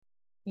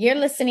You're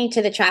listening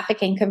to the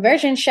Traffic and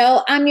Conversion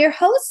Show. I'm your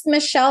host,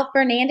 Michelle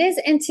Fernandez,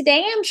 and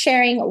today I'm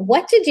sharing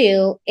what to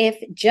do if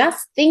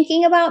just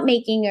thinking about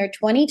making your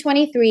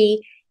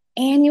 2023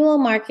 annual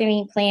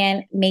marketing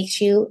plan makes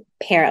you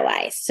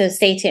paralyzed. So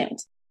stay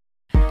tuned.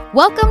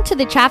 Welcome to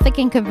the Traffic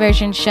and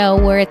Conversion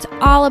Show, where it's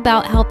all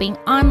about helping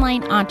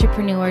online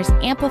entrepreneurs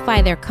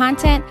amplify their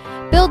content,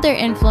 build their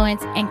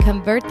influence, and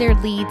convert their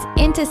leads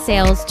into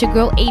sales to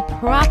grow a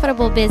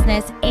profitable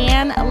business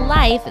and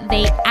life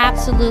they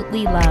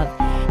absolutely love.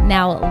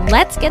 Now,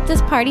 let's get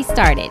this party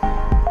started.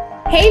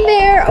 Hey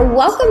there,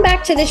 welcome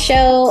back to the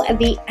show.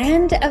 The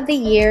end of the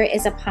year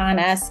is upon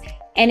us.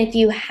 And if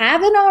you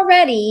haven't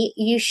already,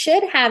 you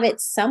should have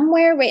it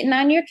somewhere written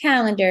on your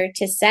calendar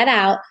to set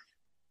out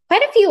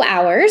quite a few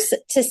hours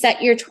to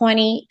set your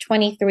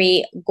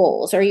 2023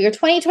 goals or your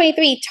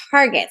 2023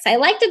 targets. I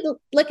like to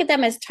look at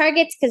them as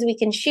targets because we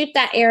can shoot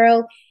that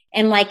arrow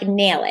and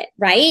nail it,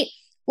 right?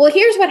 Well,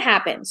 here's what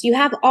happens. You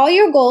have all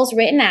your goals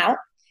written out.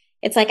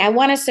 It's like, I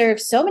want to serve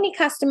so many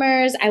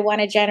customers. I want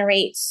to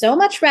generate so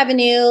much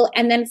revenue.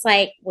 And then it's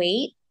like,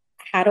 wait,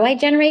 how do I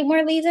generate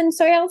more leads and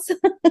sales?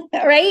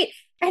 Right?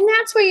 And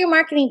that's where your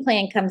marketing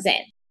plan comes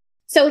in.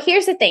 So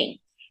here's the thing.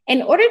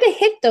 In order to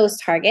hit those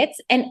targets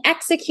and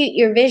execute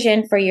your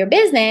vision for your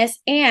business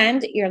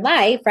and your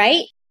life,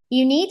 right,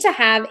 you need to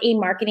have a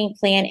marketing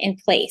plan in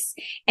place.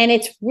 And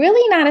it's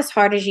really not as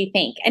hard as you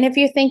think. And if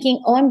you're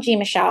thinking, OMG,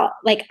 Michelle,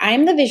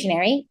 I'm the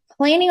visionary,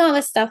 planning all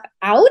this stuff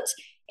out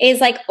is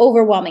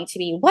overwhelming to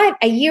me. What?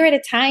 A year at a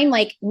time?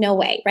 No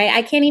way, right?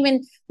 I can't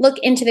even look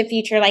into the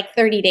future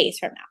 30 days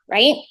from now,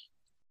 right?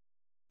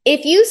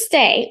 If you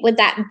stay with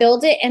that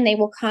build it and they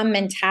will come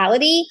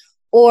mentality,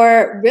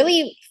 or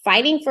really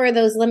fighting for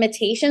those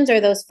limitations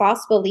or those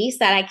false beliefs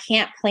that I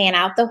can't plan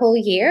out the whole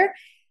year,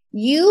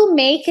 you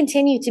may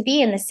continue to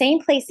be in the same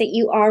place that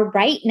you are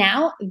right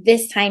now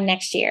this time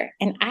next year.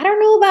 And I don't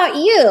know about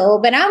you,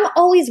 but I'm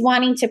always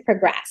wanting to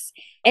progress.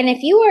 And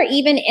if you are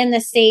even in the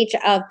stage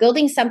of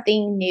building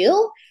something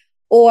new,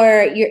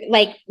 or you're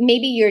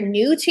maybe you're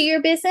new to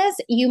your business,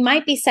 you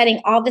might be setting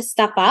all this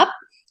stuff up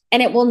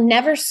and it will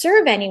never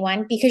serve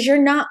anyone because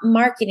you're not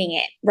marketing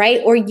it,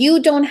 right? Or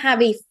you don't have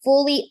a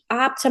fully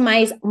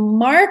optimized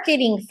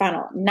marketing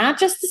funnel, not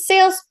just the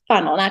sales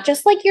funnel, not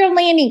just your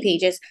landing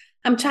pages.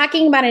 I'm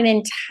talking about an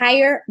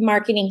entire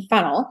marketing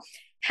funnel,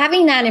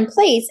 having that in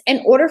place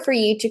in order for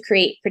you to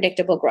create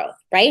predictable growth,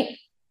 right?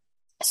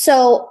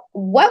 So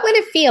what would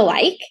it feel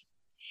like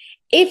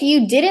if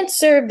you didn't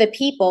serve the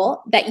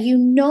people that you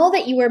know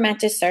that you were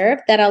meant to serve,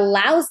 that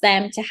allows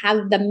them to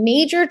have the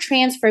major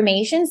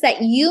transformations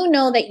that you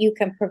know that you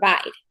can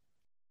provide?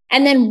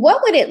 And then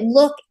what would it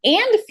look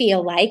and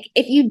feel like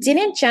if you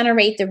didn't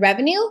generate the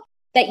revenue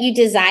that you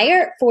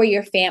desire for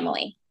your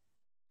family,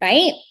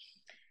 right?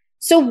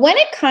 So when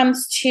it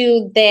comes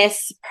to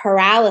this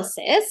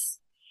paralysis,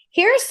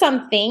 here are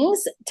some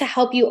things to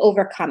help you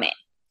overcome it.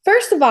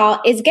 First of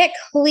all, is get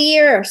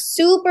clear,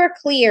 super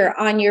clear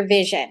on your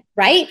vision,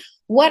 right?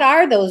 What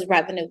are those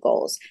revenue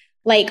goals?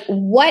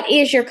 What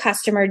is your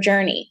customer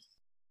journey?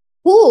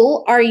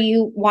 Who are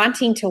you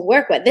wanting to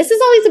work with? This is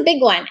always a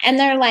big one. And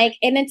they're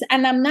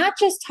and I'm not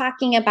just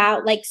talking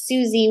about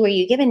Susie, where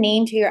you give a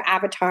name to your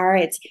avatar.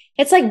 It's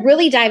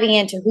really diving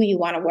into who you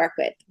want to work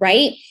with,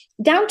 right?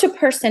 Down to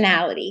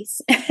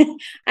personalities.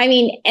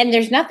 And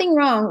there's nothing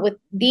wrong with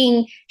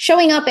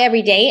showing up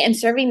every day and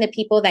serving the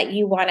people that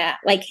you want to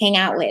hang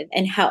out with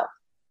and help.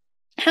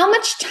 How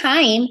much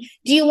time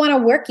do you want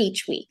to work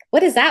each week? What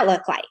does that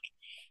look like?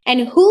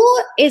 And who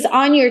is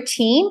on your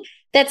team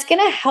that's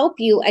going to help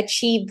you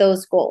achieve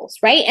those goals,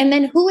 right? And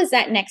then who is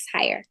that next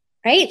hire,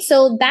 right?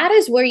 So that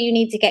is where you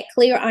need to get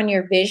clear on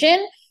your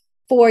vision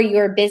for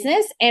your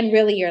business and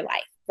really your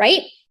life,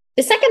 right?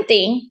 The second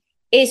thing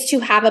is to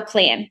have a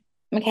plan.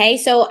 Okay,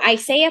 so I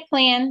say a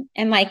plan,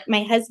 and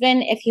my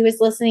husband, if he was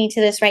listening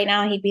to this right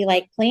now, he'd be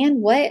like, plan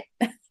what?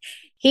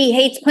 He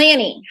hates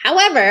planning.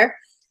 However,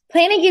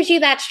 planning gives you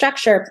that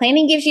structure.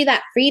 Planning gives you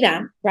that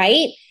freedom,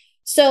 right?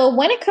 So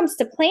when it comes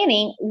to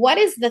planning, what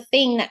is the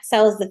thing that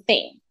sells the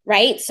thing,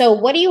 right? So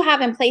what do you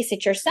have in place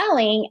that you're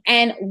selling?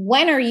 And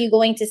when are you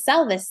going to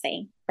sell this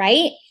thing,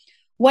 right?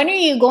 When are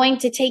you going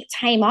to take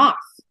time off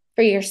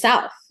for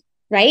yourself,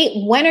 right?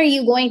 When are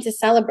you going to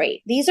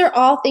celebrate? These are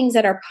all things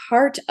that are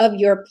part of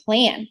your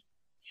plan.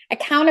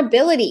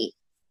 Accountability.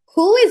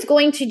 Who is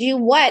going to do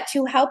what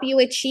to help you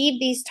achieve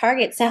these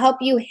targets, to help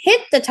you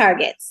hit the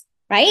targets,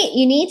 right?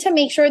 You need to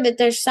make sure that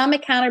there's some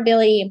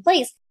accountability in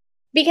place.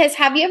 Because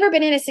have you ever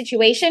been in a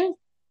situation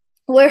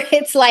where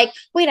it's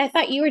wait, I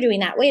thought you were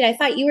doing that. Wait, I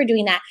thought you were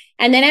doing that.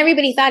 And then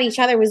everybody thought each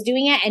other was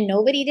doing it and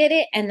nobody did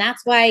it. And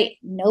that's why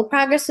no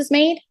progress was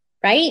made,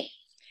 right?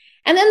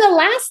 And then the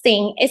last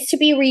thing is to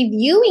be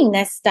reviewing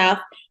this stuff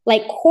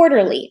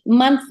quarterly,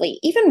 monthly,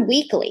 even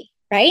weekly,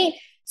 right?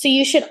 So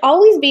you should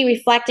always be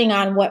reflecting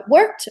on what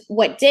worked,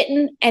 what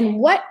didn't, and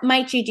what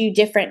might you do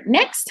different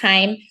next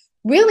time,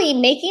 really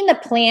making the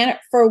plan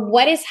for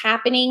what is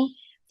happening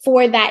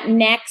for that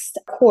next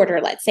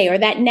quarter, let's say, or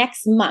that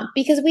next month,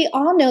 because we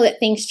all know that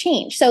things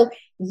change. So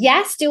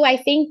yes, do I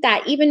think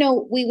that even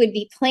though we would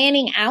be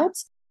planning out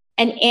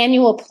an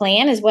annual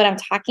plan is what I'm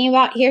talking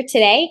about here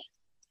today.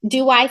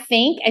 Do I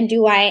think and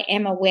do I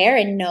am aware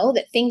and know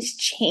that things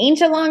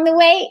change along the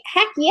way?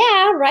 Heck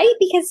yeah, right?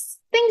 Because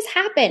things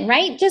happen,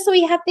 right? Just so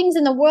we have things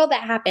in the world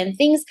that happen,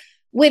 things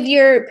with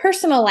your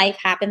personal life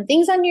happen,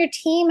 things on your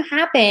team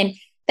happen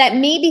that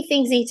maybe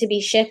things need to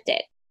be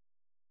shifted.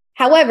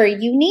 However,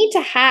 you need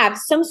to have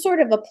some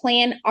sort of a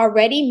plan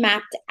already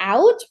mapped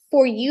out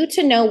for you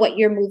to know what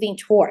you're moving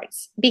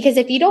towards. Because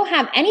if you don't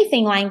have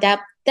anything lined up,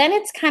 then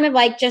it's kind of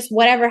like just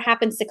whatever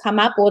happens to come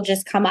up will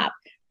just come up,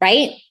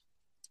 right?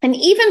 And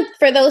even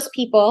for those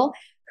people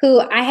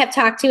who I have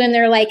talked to and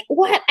they're like,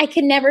 what? I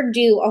can never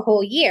do a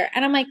whole year.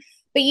 And I'm like,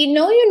 but you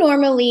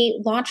normally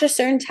launch a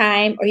certain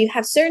time or you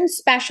have certain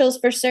specials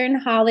for certain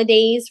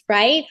holidays,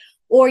 right?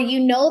 Or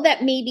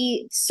that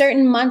maybe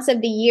certain months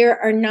of the year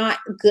are not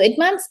good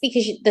months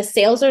because the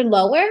sales are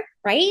lower,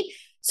 right?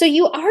 So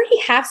you already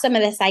have some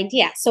of this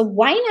idea. So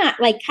why not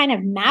kind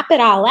of map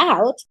it all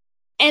out?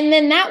 And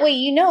then that way,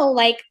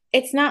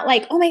 it's not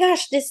like, oh my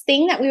gosh, this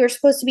thing that we were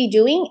supposed to be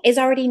doing is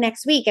already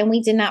next week and we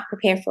did not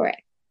prepare for it,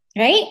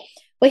 right?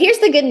 Well, here's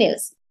the good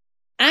news.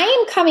 I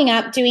am coming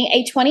up doing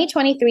a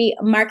 2023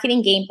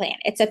 marketing game plan.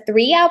 It's a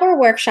 3-hour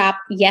workshop.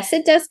 Yes,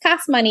 it does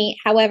cost money.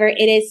 However,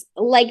 it is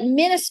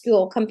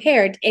minuscule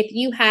compared if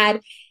you had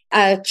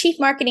a chief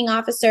marketing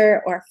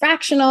officer or a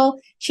fractional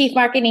chief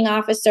marketing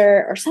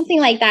officer or something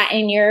like that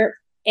in your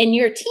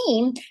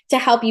team to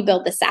help you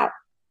build this out.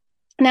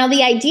 Now,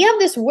 the idea of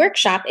this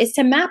workshop is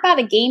to map out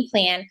a game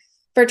plan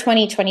for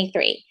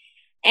 2023.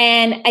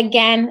 And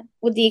again,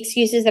 with the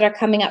excuses that are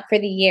coming up for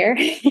the year,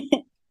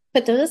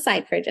 put those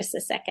aside for just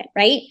a second,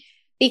 right?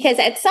 Because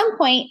at some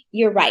point,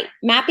 you're right,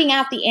 mapping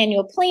out the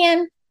annual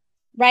plan,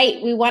 right?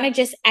 We want to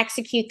just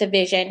execute the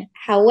vision.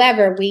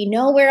 However, we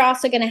know we're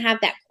also going to have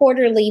that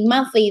quarterly,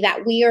 monthly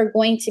that we are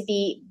going to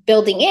be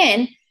building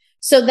in.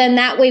 So then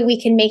that way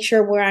we can make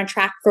sure we're on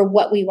track for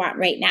what we want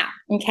right now,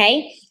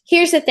 okay?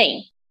 Here's the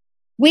thing.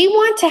 We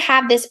want to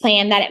have this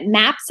plan that it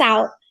maps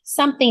out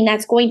something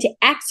that's going to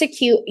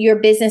execute your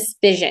business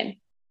vision.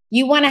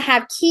 You want to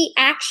have key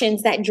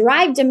actions that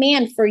drive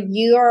demand for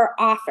your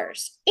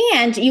offers.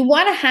 And you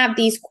want to have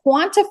these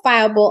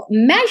quantifiable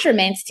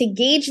measurements to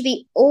gauge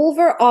the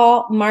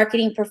overall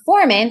marketing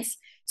performance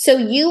so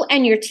you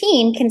and your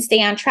team can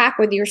stay on track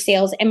with your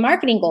sales and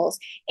marketing goals.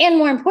 And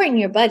more important,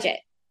 your budget,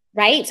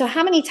 right? So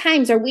how many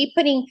times are we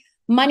putting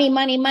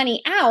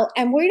money out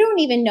and we don't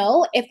even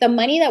know if the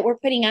money that we're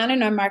putting out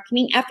in our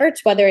marketing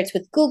efforts, whether it's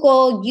with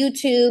Google,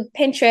 YouTube,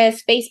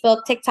 Pinterest,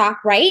 Facebook,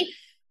 TikTok, right?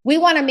 We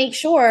want to make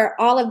sure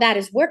all of that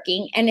is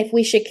working and if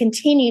we should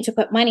continue to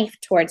put money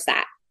towards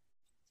that.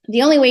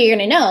 The only way you're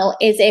going to know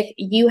is if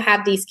you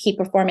have these key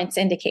performance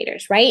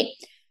indicators, right?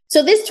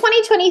 So this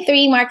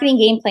 2023 marketing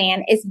game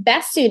plan is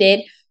best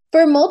suited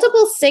for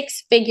multiple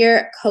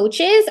 6-figure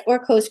coaches or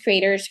course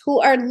creators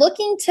who are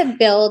looking to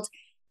build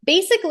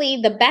basically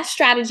the best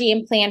strategy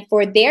and plan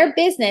for their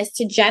business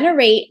to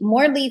generate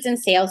more leads and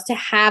sales to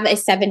have a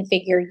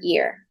 7-figure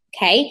year,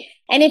 okay?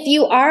 And if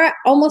you are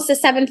almost a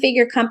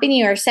 7-figure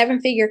company or a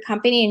 7-figure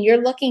company and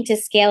you're looking to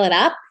scale it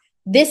up,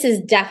 this is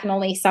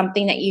definitely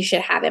something that you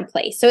should have in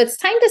place. So it's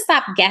time to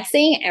stop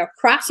guessing or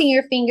crossing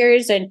your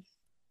fingers and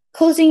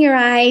closing your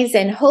eyes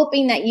and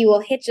hoping that you will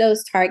hit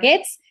those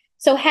targets.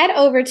 So head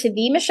over to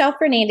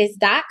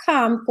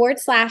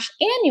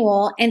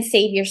themichellefernandez.com/annual and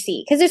save your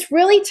seat because it's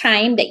really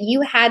time that you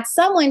had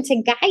someone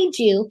to guide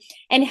you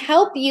and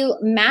help you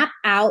map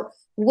out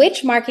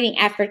which marketing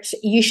efforts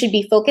you should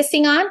be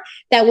focusing on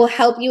that will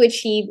help you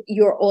achieve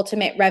your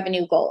ultimate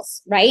revenue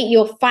goals, right?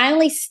 You'll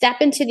finally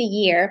step into the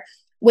year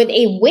with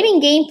a winning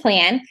game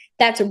plan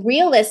that's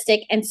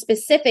realistic and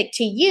specific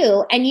to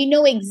you, and you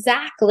know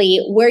exactly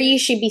where you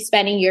should be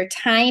spending your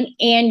time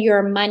and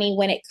your money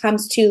when it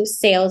comes to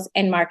sales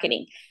and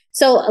marketing.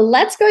 So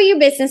let's grow your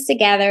business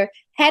together.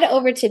 Head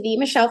over to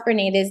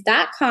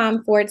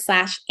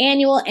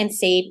themichellefernandez.com/annual and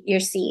save your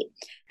seat.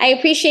 I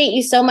appreciate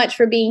you so much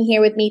for being here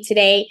with me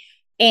today.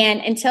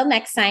 And until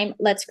next time,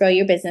 let's grow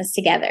your business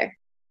together.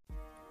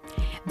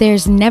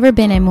 There's never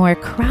been a more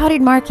crowded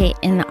market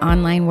in the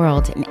online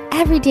world, and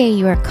every day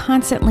you are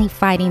constantly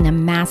fighting the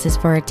masses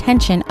for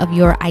attention of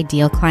your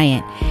ideal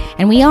client.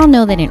 And we all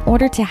know that in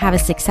order to have a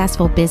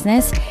successful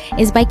business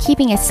is by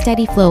keeping a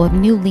steady flow of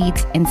new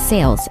leads and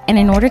sales. And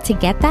in order to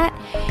get that,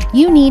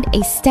 you need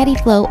a steady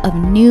flow of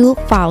new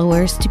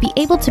followers to be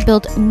able to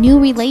build new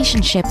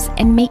relationships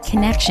and make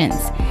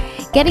connections.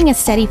 Getting a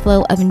steady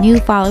flow of new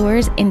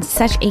followers in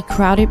such a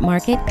crowded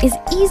market is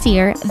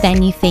easier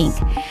than you think.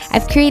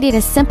 I've created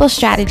a simple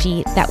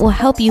strategy that will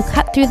help you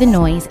cut through the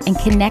noise and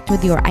connect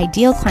with your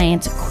ideal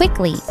clients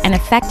quickly and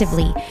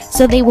effectively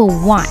so they will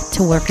want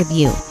to work with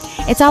you.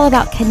 It's all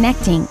about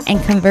connecting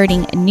and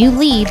converting new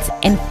leads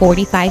in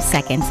 45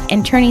 seconds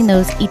and turning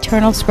those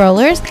eternal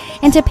scrollers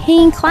into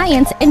paying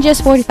clients in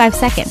just 45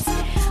 seconds.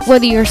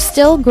 Whether you're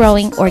still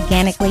growing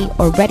organically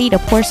or ready to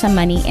pour some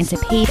money into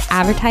paid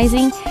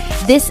advertising,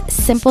 this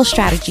simple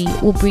strategy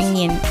will bring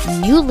in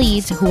new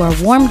leads who are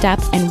warmed up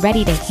and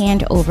ready to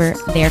hand over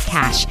their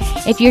cash.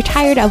 If you're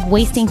tired of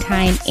wasting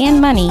time and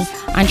money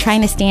on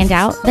trying to stand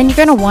out, then you're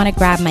going to want to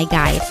grab my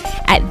guide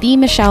at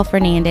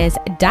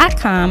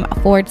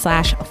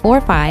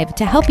themichellefernandez.com/45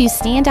 to help you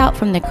stand out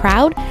from the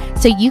crowd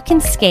so you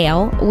can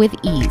scale with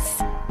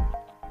ease.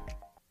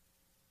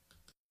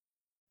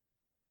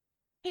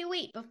 Hey,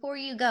 wait, before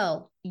you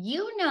go,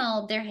 you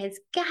know there has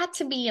got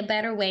to be a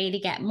better way to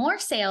get more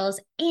sales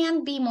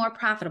and be more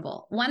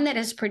profitable, one that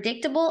is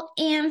predictable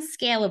and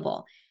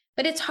scalable.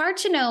 But it's hard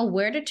to know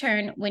where to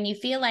turn when you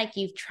feel like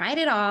you've tried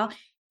it all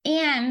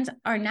and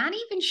are not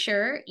even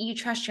sure you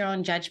trust your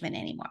own judgment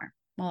anymore.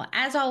 Well,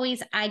 as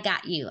always, I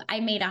got you. I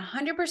made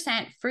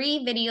 100%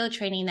 free video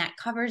training that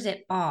covers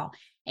it all,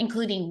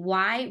 including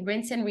why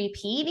rinse and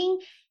repeating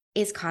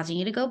is causing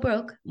you to go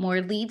broke.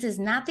 More leads is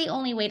not the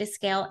only way to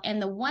scale,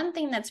 and the one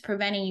thing that's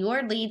preventing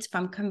your leads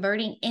from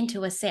converting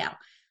into a sale.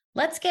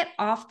 Let's get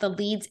off the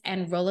leads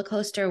and roller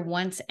coaster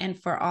once and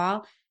for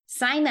all.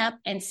 Sign up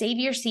and save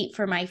your seat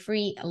for my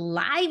free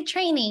live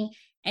training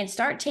and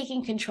start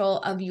taking control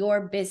of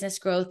your business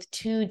growth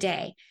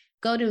today.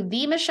 Go to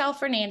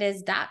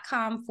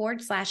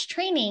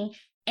themichellefernandez.com/training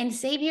and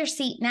save your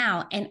seat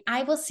now, and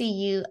I will see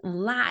you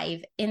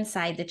live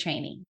inside the training.